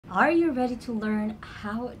Are you ready to learn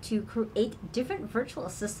how to create different virtual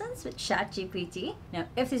assistants with ChatGPT? Now,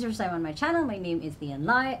 if this is your first time on my channel, my name is Lian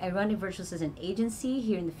Lai. I run a virtual assistant agency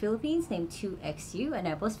here in the Philippines named 2XU, and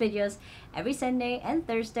I post videos every Sunday and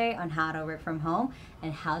Thursday on how to work from home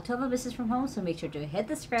and how to have a business from home. So make sure to hit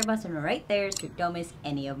the subscribe button right there so you don't miss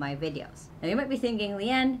any of my videos. Now, you might be thinking,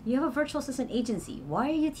 Lian, you have a virtual assistant agency. Why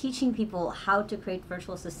are you teaching people how to create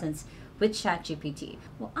virtual assistants with ChatGPT?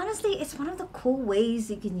 Well, honestly, it's one of the cool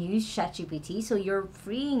ways you can use ChatGPT, so you're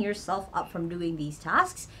freeing yourself up from doing these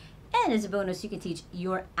tasks. And as a bonus, you can teach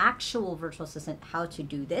your actual virtual assistant how to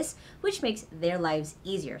do this, which makes their lives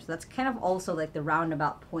easier. So that's kind of also like the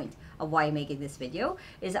roundabout point of why I'm making this video,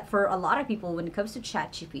 is that for a lot of people, when it comes to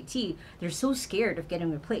ChatGPT, they're so scared of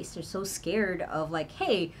getting replaced. They're so scared of like,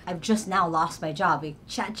 hey, I've just now lost my job.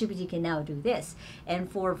 ChatGPT can now do this. And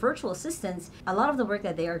for virtual assistants, a lot of the work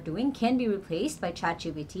that they are doing can be replaced by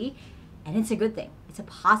ChatGPT. And it's a good thing. It's a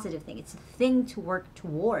positive thing. It's a thing to work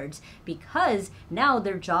towards, because now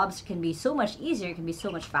their jobs can be so much easier, can be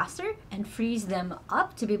so much faster, and frees them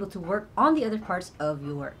up to be able to work on the other parts of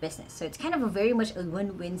your business. So it's kind of a very much a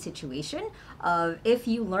win-win situation of, if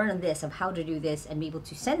you learn this, of how to do this, and be able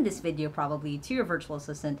to send this video probably to your virtual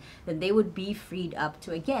assistant, then they would be freed up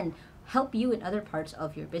to, again, help you in other parts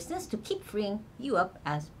of your business to keep freeing you up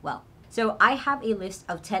as well. So I have a list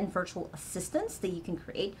of 10 virtual assistants that you can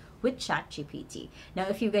create with ChatGPT. Now,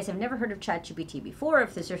 if you guys have never heard of ChatGPT before,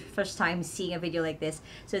 if this is your first time seeing a video like this,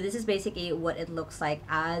 so this is basically what it looks like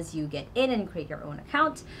as you get in and create your own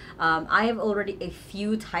account. I have already a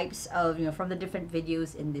few types of, from the different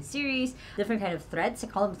videos in this series, different kind of threads. I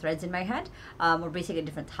call them threads in my head, or basically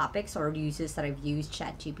different topics or uses that I've used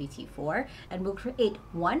ChatGPT for, and we'll create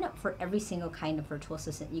one for every single kind of virtual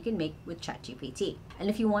assistant you can make with ChatGPT. And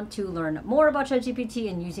if you want to learn more about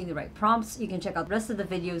ChatGPT and using the right prompts, you can check out the rest of the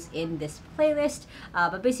videos in this playlist,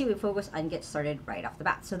 but basically we focus on get started right off the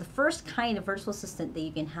bat. So the first kind of virtual assistant that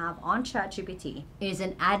you can have on ChatGPT is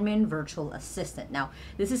an admin virtual assistant. Now,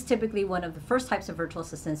 this is typically one of the first types of virtual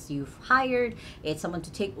assistants you've hired. It's someone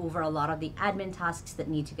to take over a lot of the admin tasks that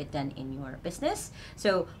need to get done in your business.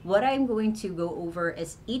 So what I'm going to go over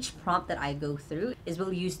is each prompt that I go through is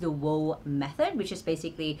we'll use the WOW method, which is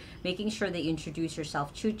basically making sure that you introduce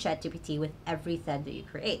yourself to ChatGPT with every thread that you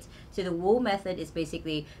create. So the WOW method is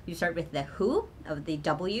basically, you start with the who, of the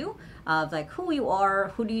W, of like who you are,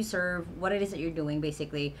 who do you serve, what it is that you're doing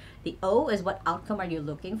basically. The O is what outcome are you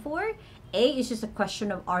looking for. A is just a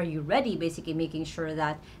question of are you ready, basically making sure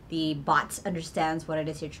that the bots understands what it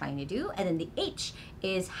is you're trying to do. And then the H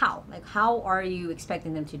is how, like how are you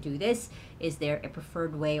expecting them to do this? Is there a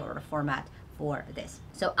preferred way or a format for this?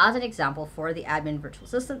 So as an example for the admin virtual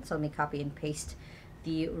assistant, so let me copy and paste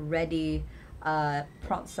the ready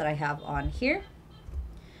prompts that I have on here.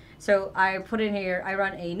 So I put in here, I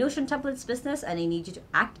run a Notion templates business and I need you to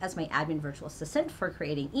act as my admin virtual assistant for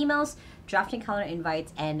creating emails, drafting calendar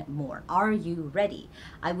invites, and more. Are you ready?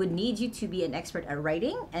 I would need you to be an expert at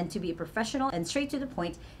writing and to be a professional and straight to the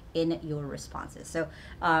point in your responses. So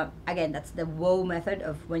again, that's the WOW method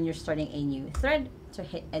of when you're starting a new thread, to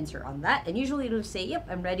hit enter on that. And usually it'll say, yep,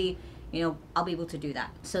 I'm ready. I'll be able to do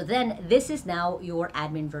that. So then this is now your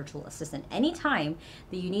admin virtual assistant. Anytime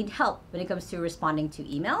that you need help when it comes to responding to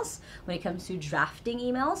emails, when it comes to drafting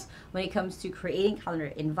emails, when it comes to creating calendar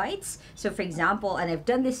invites. So for example, and I've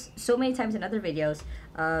done this so many times in other videos,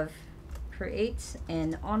 of create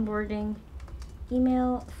an onboarding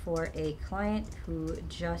email for a client who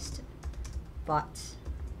just bought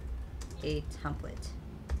a template.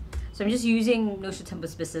 So I'm just using Notion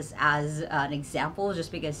Templates Business as an example, just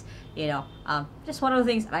because, just one of the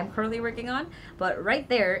things that I'm currently working on. But right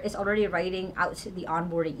there is already writing out the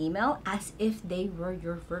onboarding email as if they were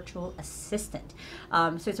your virtual assistant.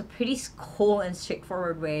 So it's a pretty cool and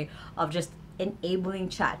straightforward way of just enabling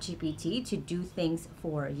ChatGPT to do things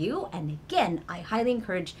for you. And again, I highly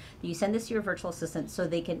encourage that you send this to your virtual assistant so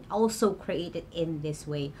they can also create it in this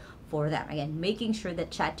way for them. Again, making sure that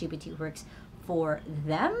ChatGPT works for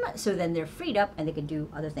them, so then they're freed up and they can do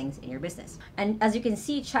other things in your business. And as you can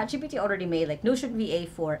see, ChatGPT already made like Notion VA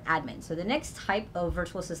for admin. So the next type of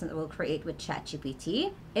virtual assistant that we'll create with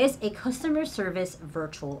ChatGPT is a customer service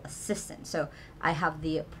virtual assistant. So I have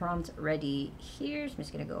the prompt ready here. So I'm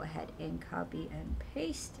just gonna go ahead and copy and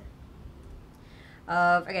paste.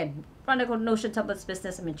 Again, run a Notion templates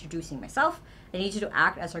business. I'm introducing myself. I need you to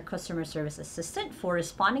act as our customer service assistant for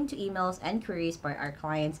responding to emails and queries by our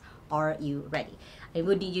clients. Are you ready? I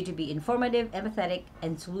would need you to be informative, empathetic,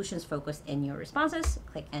 and solutions focused in your responses.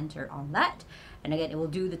 Click enter on that. And again, it will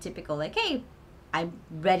do the typical like, hey, I'm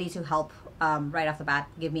ready to help right off the bat.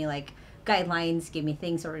 Give me like guidelines, give me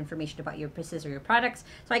things or information about your business or your products.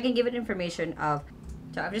 So I can give it information of,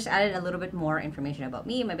 so I've just added a little bit more information about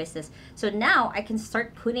me and my business. So now I can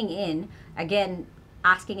start putting in, again,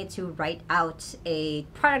 asking it to write out a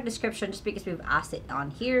product description just because we've asked it on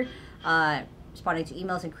here, responding to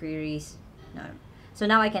emails and queries. No. So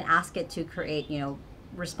now I can ask it to create,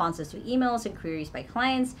 responses to emails and queries by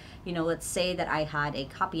clients. Let's say that I had a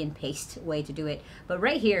copy and paste way to do it, but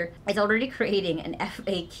right here it's already creating an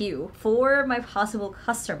FAQ for my possible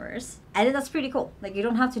customers, and that's pretty cool. Like, you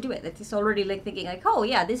don't have to do it. It's already like thinking like, oh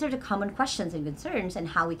yeah, these are the common questions and concerns and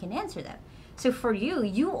how we can answer them. So for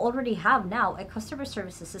you already have now a customer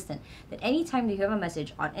service assistant that anytime you have a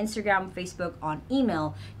message on Instagram, Facebook, on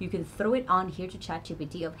email, you can throw it on here to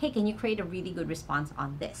ChatGPT of, hey, can you create a really good response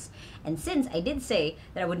on this? And since I did say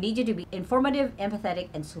that I would need you to be informative, empathetic,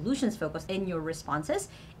 and solutions focused in your responses,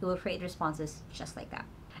 it will create responses just like that.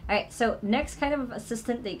 All right, so next kind of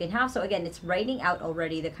assistant that you can have. So again, it's writing out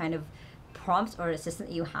already the kind of prompts or assistant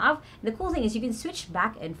that you have. And the cool thing is you can switch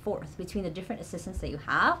back and forth between the different assistants that you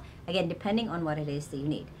have, again, depending on what it is that you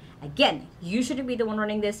need. Again, you shouldn't be the one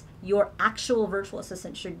running this. Your actual virtual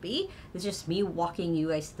assistant should be. It's just me walking you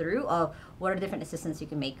guys through of what are the different assistants you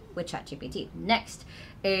can make with ChatGPT. Next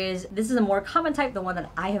is, this is a more common type, the one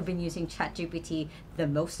that I have been using ChatGPT the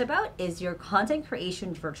most about, is your content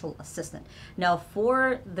creation virtual assistant. Now,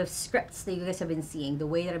 for the scripts that you guys have been seeing, the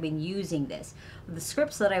way that I've been using this, the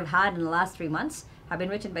scripts that I've had in the last 3 months have been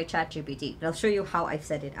written by ChatGPT. And I'll show you how I've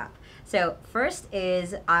set it up. So first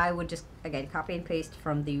is, I would just, again, copy and paste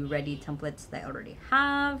from the ready templates that I already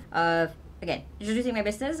have. Again, introducing my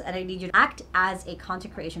business, and I need you to act as a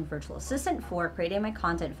content creation virtual assistant for creating my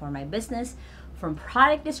content for my business, from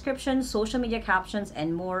product descriptions, social media captions,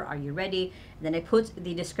 and more. Are you ready? And then I put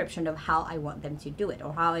the description of how I want them to do it,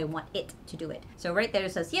 or how I want it to do it. So right there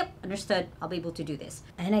it says, yep, understood, I'll be able to do this.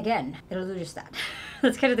 And again, it'll do just that.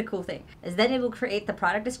 That's kind of the cool thing, is then it will create the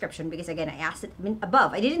product description, because again, I asked it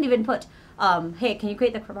above. I didn't even put, hey, can you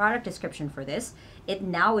create the product description for this? It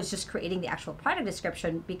now is just creating the actual product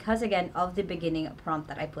description because, again, of the beginning prompt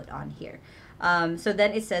that I put on here. So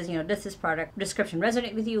then it says, does this product description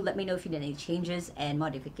resonate with you? Let me know if you need any changes and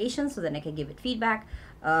modifications, so then I can give it feedback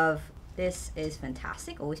of, this is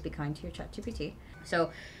fantastic. Always be kind to your ChatGPT.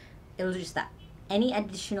 So it'll do just that. Any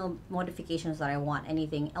additional modifications that I want,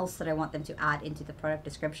 anything else that I want them to add into the product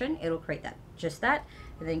description, it'll create that. Just that.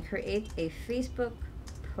 And then create a Facebook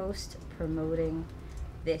post promoting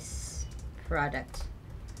this product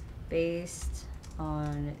based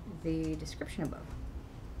on the description above.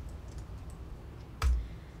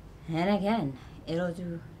 And again, it'll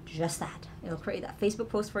do just that. It'll create that Facebook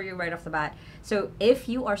post for you right off the bat. So if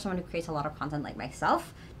you are someone who creates a lot of content like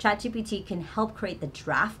myself, ChatGPT can help create the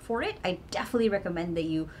draft for it. I definitely recommend that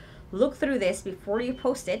you look through this before you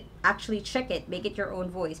post it, actually check it, make it your own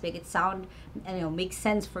voice, make it sound, make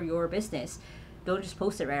sense for your business. Don't just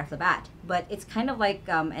post it right off the bat. But it's kind of like,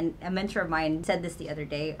 and a mentor of mine said this the other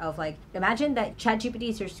day, of like, imagine that ChatGPT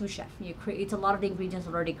is your sous chef. You create a lot of the ingredients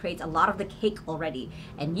already, creates a lot of the cake already.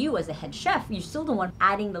 And you as a head chef, you're still the one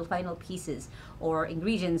adding the final pieces or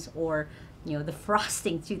ingredients or the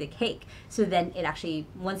frosting to the cake. So then it actually,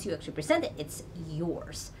 once you actually present it, it's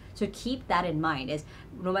yours. So keep that in mind, is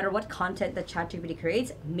no matter what content that ChatGPT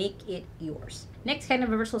creates, make it yours. Next kind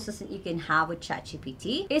of a virtual assistant you can have with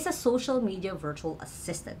ChatGPT is a social media virtual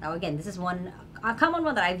assistant. Now again, this is a common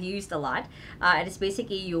one that I've used a lot. And it's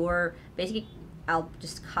basically I'll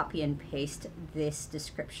just copy and paste this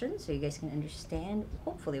description so you guys can understand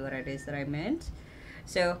hopefully what it is that I meant.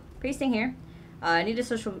 So pasting here. I need a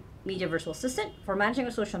social media virtual assistant for managing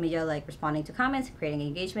your social media, like responding to comments, creating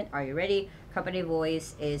engagement. Are you ready? Company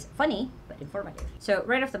voice is funny but informative. So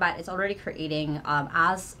right off the bat, it's already creating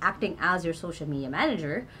acting as your social media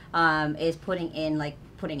manager, is putting in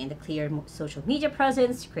the clear social media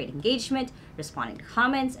presence, create engagement, responding to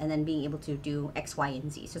comments, and then being able to do X, Y,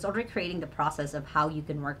 and Z. So it's already creating the process of how you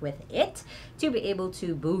can work with it to be able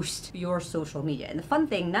to boost your social media. And the fun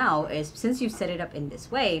thing now is, since you've set it up in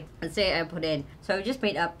this way, let's say I put in, so I just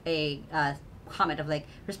made up a comment of like,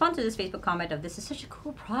 respond to this Facebook comment of, this is such a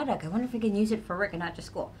cool product. I wonder if we can use it for work and not just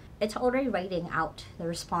school. It's already writing out the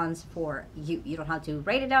response for you. You don't have to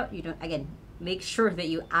write it out. You don't, again, make sure that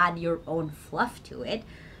you add your own fluff to it.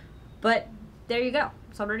 But there you go.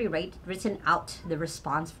 It's already written out the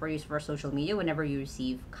response for you for social media whenever you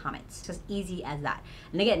receive comments. It's just easy as that.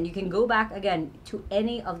 And again, you can go back again to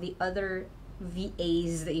any of the other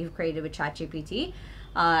VAs that you've created with ChatGPT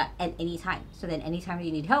at any time. So then anytime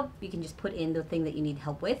you need help, you can just put in the thing that you need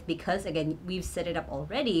help with, because again, we've set it up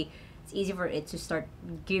already. It's easy for it to start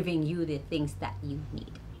giving you the things that you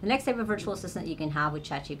need. The next type of virtual assistant you can have with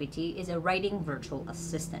ChatGPT is a writing virtual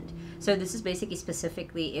assistant. So this is basically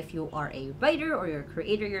specifically if you are a writer or you're a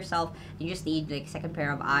creator yourself, you just need like a second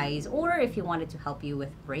pair of eyes, or if you wanted to help you with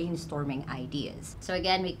brainstorming ideas. So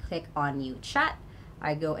again, we click on new chat.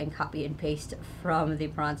 I go and copy and paste from the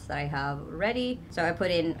prompts that I have ready. So I put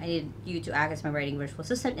in, I need you to act as my writing virtual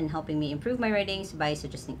assistant in helping me improve my writings by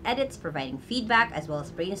suggesting edits, providing feedback, as well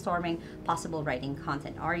as brainstorming possible writing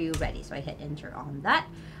content. Are you ready? So I hit enter on that.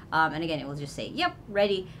 And again, it will just say, yep,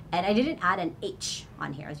 ready. And I didn't add an H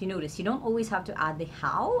on here. As you notice, you don't always have to add the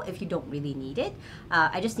how if you don't really need it.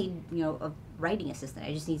 I just need, a writing assistant.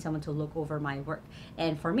 I just need someone to look over my work.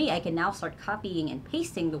 And for me, I can now start copying and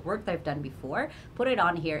pasting the work that I've done before, put it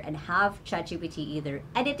on here, and have ChatGPT either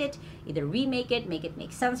edit it, either remake it, make it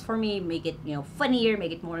make sense for me, make it, funnier,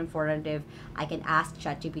 make it more informative. I can ask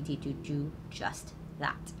ChatGPT to do just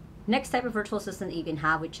that. Next type of virtual assistant that you can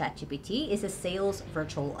have with ChatGPT is a sales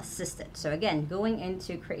virtual assistant. So again, going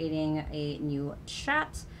into creating a new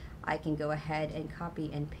chat, I can go ahead and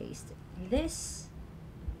copy and paste this.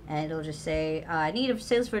 And it'll just say, I need a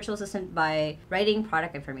sales virtual assistant by writing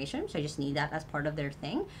product information. So I just need that as part of their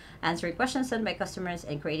thing. Answering questions sent by customers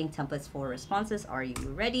and creating templates for responses. Are you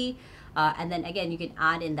ready? And then again, you can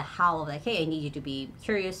add in the how, like, hey, I need you to be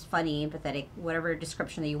curious, funny, empathetic, whatever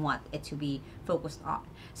description that you want it to be focused on.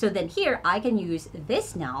 So then here, I can use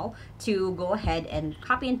this now to go ahead and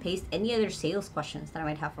copy and paste any other sales questions that I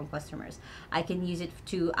might have from customers. I can use it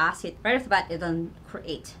to ask it right off the bat, and then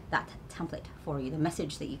create that template for you, the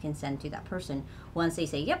message that you can send to that person once they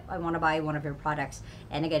say, yep, I want to buy one of your products.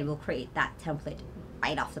 And again, we'll create that template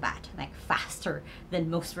right off the bat, like faster than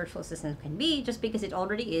most virtual assistants can be, just because it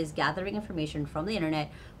already is gathering information from the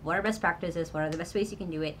internet. What are best practices? What are the best ways you can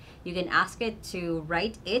do it? You can ask it to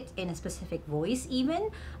write it in a specific voice even,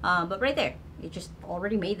 but right there, it just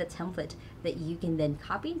already made the template that you can then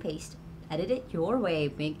copy and paste, edit it your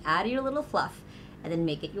way, add your little fluff, and then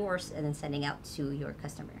make it yours and then sending out to your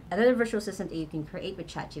customer. Another virtual assistant that you can create with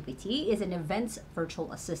ChatGPT is an events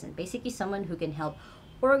virtual assistant, basically someone who can help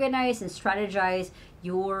organize and strategize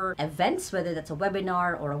your events, whether that's a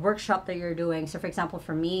webinar or a workshop that you're doing. So for example,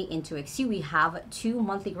 for me in 2XU, we have 2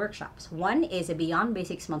 monthly workshops. One is a Beyond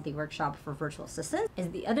Basics monthly workshop for virtual assistants,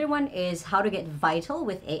 and the other one is How to Get Vital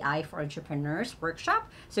with AI for Entrepreneurs workshop.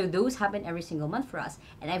 So those happen every single month for us.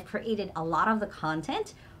 And I've created a lot of the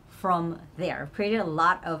content from there. I've created a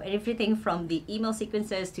lot of everything from the email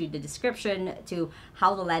sequences to the description to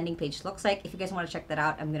how the landing page looks like. If you guys want to check that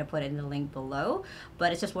out, I'm going to put it in the link below.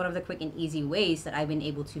 But it's just one of the quick and easy ways that I've been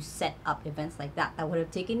able to set up events like that would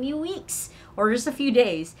have taken me weeks or just a few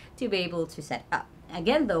days to be able to set up.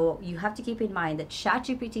 Again, though, you have to keep in mind that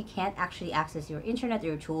ChatGPT can't actually access your internet or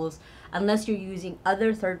your tools unless you're using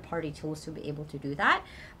other third-party tools to be able to do that.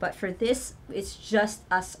 But for this, it's just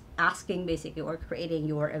us asking basically or creating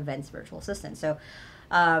your events virtual assistant. So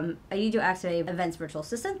I need to activate events virtual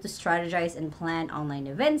assistant to strategize and plan online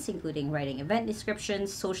events, including writing event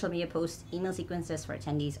descriptions, social media posts, email sequences for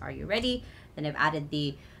attendees. Are you ready? Then I've added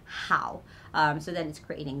the how. So then it's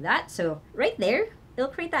creating that. So right there, it'll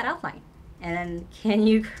create that outline. And then can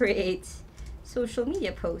you create social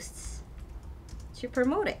media posts to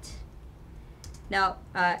promote it? Now,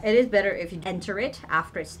 it is better if you enter it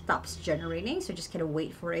after it stops generating. So just kind of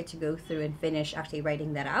wait for it to go through and finish actually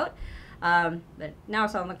writing that out. But now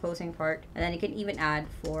it's on the closing part. And then you can even add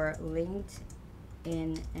for LinkedIn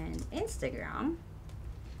and Instagram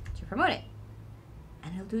to promote it.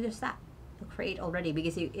 And it'll do just that. It'll create already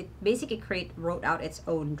because it basically wrote out its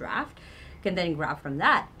own draft. Can then grab from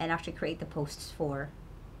that and actually create the posts for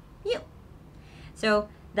you. So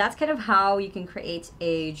that's kind of how you can create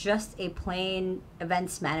just a plain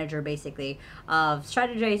events manager, basically, of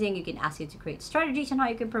strategizing. You can ask it to create strategies on how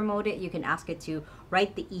you can promote it. You can ask it to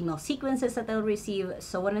write the email sequences that they'll receive,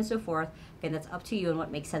 so on and so forth. Again, that's up to you and what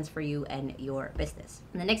makes sense for you and your business.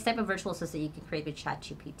 And the next type of virtual assistant you can create with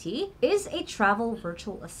ChatGPT is a travel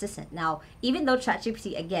virtual assistant. Now, even though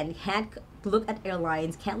ChatGPT, again, can't look at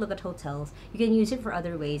airlines, can't look at hotels, you can use it for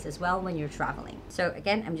other ways as well when you're traveling. So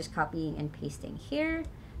again, I'm just copying and pasting here.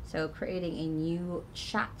 So creating a new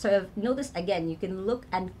chat. So notice again, you can look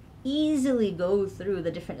and easily go through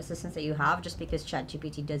the different assistants that you have just because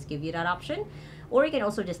ChatGPT does give you that option. Or you can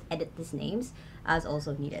also just edit these names as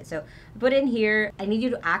also needed. So put in here, I need you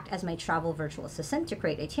to act as my travel virtual assistant to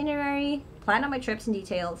create itinerary, plan out my trips in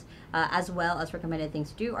details, as well as recommended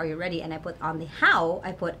things to do. Are you ready? And I put on the how,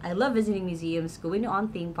 I love visiting museums, going on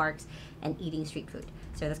theme parks, and eating street food.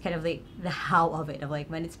 So that's kind of the how of it, of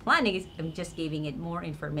like when it's planning, I'm just giving it more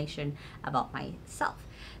information about myself.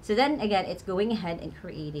 So then again, it's going ahead and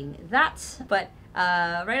creating that. But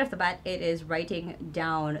right off the bat, it is writing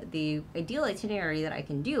down the ideal itinerary that I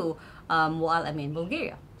can do while I'm in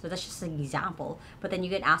Bulgaria. So that's just an example. But then you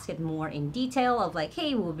can ask it more in detail of like,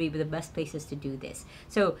 hey, what would be the best places to do this?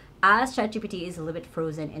 So as ChatGPT is a little bit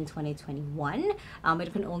frozen in 2021,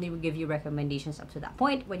 it can only give you recommendations up to that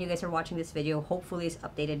point. When you guys are watching this video, hopefully it's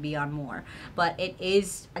updated beyond more. But it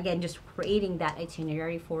is, again, just creating that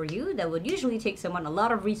itinerary for you that would usually take someone a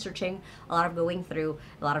lot of researching, a lot of going through,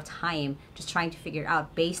 a lot of time, just trying to figure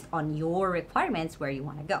out based on your requirements where you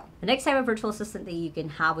want to go. The next type of virtual assistant that you can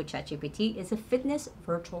have with ChatGPT is a fitness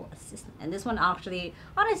virtual assistant. And this one actually,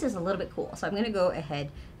 honestly, is a little bit cool. So I'm going to go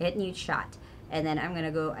ahead, hit new chat, and then I'm going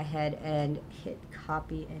to go ahead and hit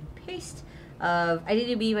copy and paste. I need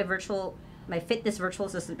to be my fitness virtual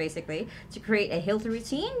assistant basically to create a healthy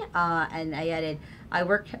routine. And I added, I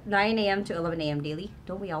work 9 a.m. to 11 a.m. daily.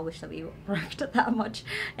 Don't we all wish that we worked that much?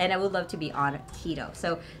 And I would love to be on keto.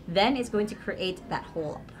 So then it's going to create that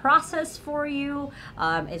whole process for you.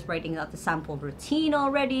 It's writing out the sample routine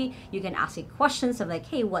already. You can ask it questions of like,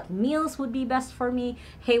 hey, what meals would be best for me?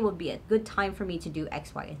 Hey, would be a good time for me to do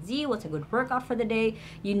X, Y, and Z? What's a good workout for the day?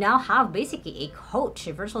 You now have basically a coach,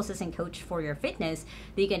 a virtual assistant coach for your fitness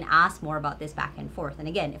that you can ask more about this back and forth. And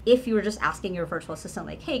again, if you were just asking your virtual assistant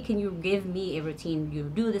like, hey, can you give me a routine? You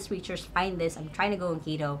do this research, find this, I'm trying to go on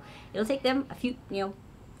keto. It'll take them a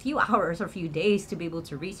few hours or a few days to be able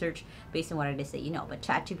to research based on what it is that you know. But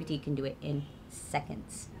ChatGPT can do it in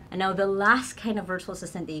seconds. And now the last kind of virtual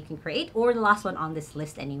assistant that you can create, or the last one on this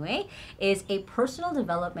list anyway, is a personal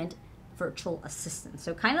development virtual assistant.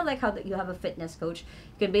 So kind of like how you have a fitness coach,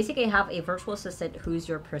 you can basically have a virtual assistant who's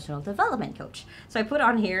your personal development coach. So I put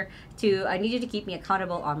on here I need you to keep me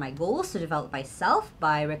accountable on my goals to develop myself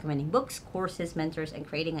by recommending books, courses, mentors, and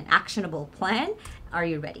creating an actionable plan. Are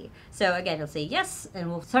you ready? So again, it'll say yes,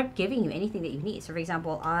 and we'll start giving you anything that you need. So for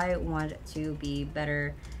example, I want to be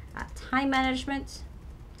better at time management.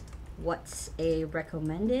 What's a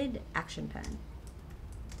recommended action plan?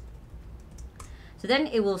 So then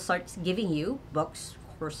it will start giving you books,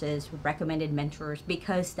 courses, recommended mentors,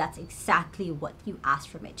 because that's exactly what you asked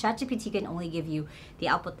from it. ChatGPT can only give you the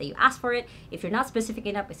output that you ask for it. If you're not specific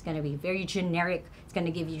enough, it's going to be very generic. It's going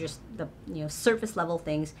to give you just the surface level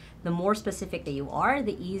things. The more specific that you are,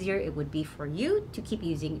 the easier it would be for you to keep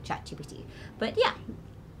using ChatGPT. But yeah,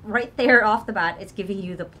 right there off the bat, it's giving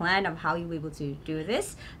you the plan of how you'll be able to do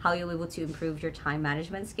this, how you'll be able to improve your time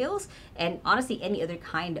management skills, and honestly, any other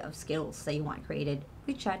kind of skills that you want created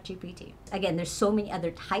with ChatGPT. Again, there's so many other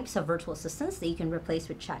types of virtual assistants that you can replace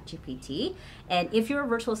with ChatGPT. And if you're a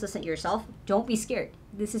virtual assistant yourself, don't be scared.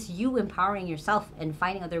 This is you empowering yourself and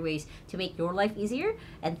finding other ways to make your life easier.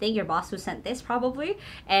 And thank your boss who sent this probably.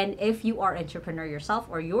 And if you are an entrepreneur yourself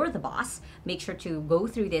or you're the boss, make sure to go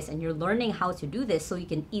through this and you're learning how to do this so you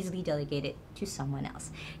can easily delegate it to someone else.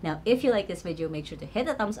 Now, if you like this video, make sure to hit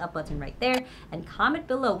the thumbs up button right there and comment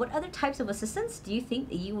below what other types of assistants do you think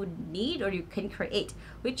that you would need or you can create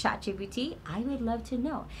with ChatGPT. I would love to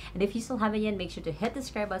know. And if you still haven't yet, make sure to hit the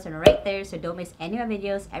subscribe button right there so don't miss any of my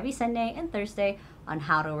videos every Sunday and Thursday on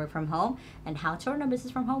how to work from home and how to run a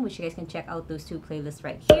business from home, which you guys can check out those two playlists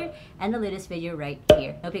right here and the latest video right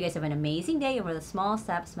here. I hope you guys have an amazing day and where the small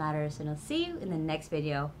steps matters, and I'll see you in the next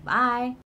video. Bye!